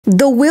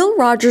The Will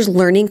Rogers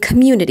Learning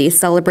Community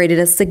celebrated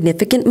a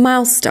significant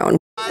milestone.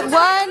 1,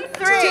 2,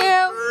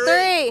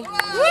 3.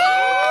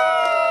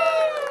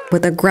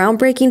 With a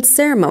groundbreaking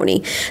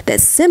ceremony that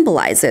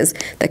symbolizes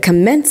the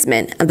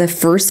commencement of the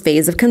first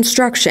phase of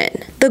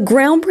construction. The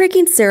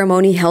groundbreaking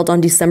ceremony held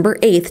on December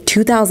 8,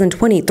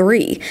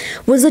 2023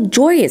 was a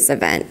joyous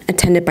event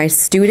attended by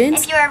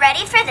students. If you are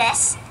ready for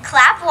this,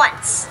 clap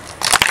once.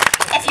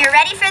 If you're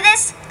ready for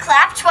this,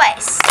 clap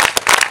twice.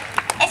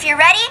 If you're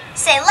ready,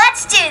 say,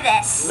 let's do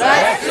this.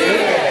 Let's do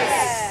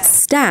this.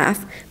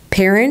 Staff,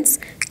 parents,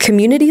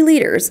 community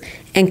leaders,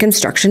 and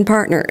construction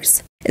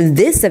partners.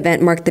 This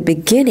event marked the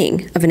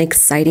beginning of an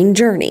exciting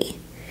journey.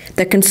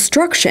 The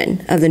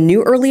construction of the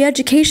new early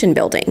education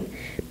building,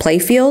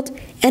 playfield,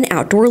 and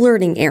outdoor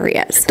learning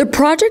areas. The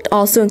project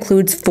also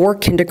includes 4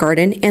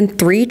 kindergarten and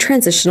 3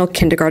 transitional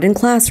kindergarten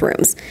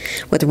classrooms,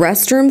 with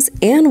restrooms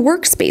and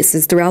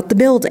workspaces throughout the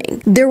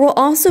building. There will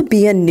also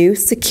be a new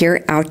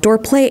secure outdoor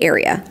play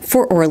area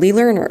for early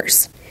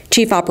learners.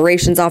 Chief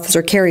Operations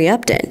Officer Carrie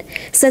Upton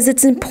says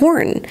it's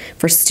important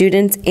for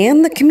students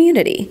and the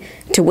community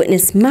to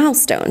witness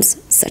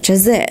milestones such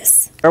as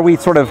this. We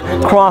sort of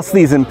cross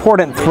these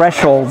important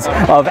thresholds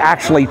of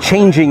actually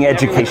changing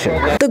education.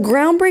 The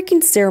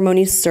groundbreaking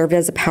ceremony served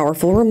as a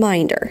powerful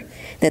reminder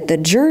that the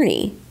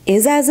journey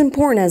is as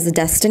important as the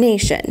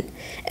destination,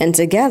 and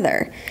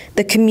together,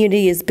 the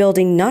community is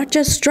building not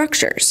just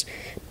structures,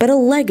 but a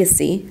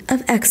legacy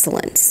of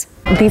excellence.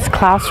 These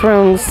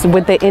classrooms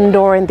with the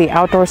indoor and the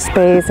outdoor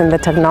space and the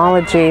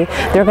technology,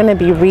 they're going to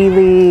be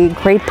really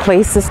great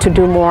places to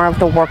do more of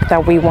the work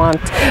that we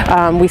want.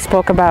 We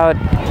spoke about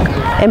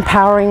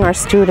empowering our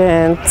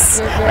students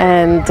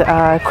and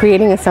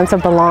creating a sense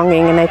of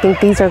belonging, and I think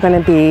these are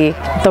going to be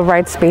the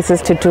right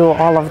spaces to do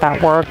all of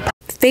that work.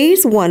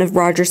 Phase 1 of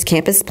Rogers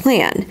Campus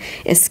Plan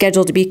is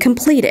scheduled to be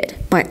completed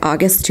by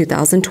August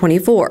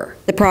 2024.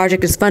 The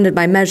project is funded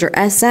by Measure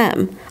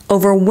SM,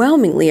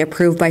 overwhelmingly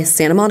approved by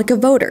Santa Monica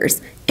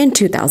voters in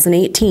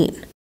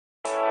 2018.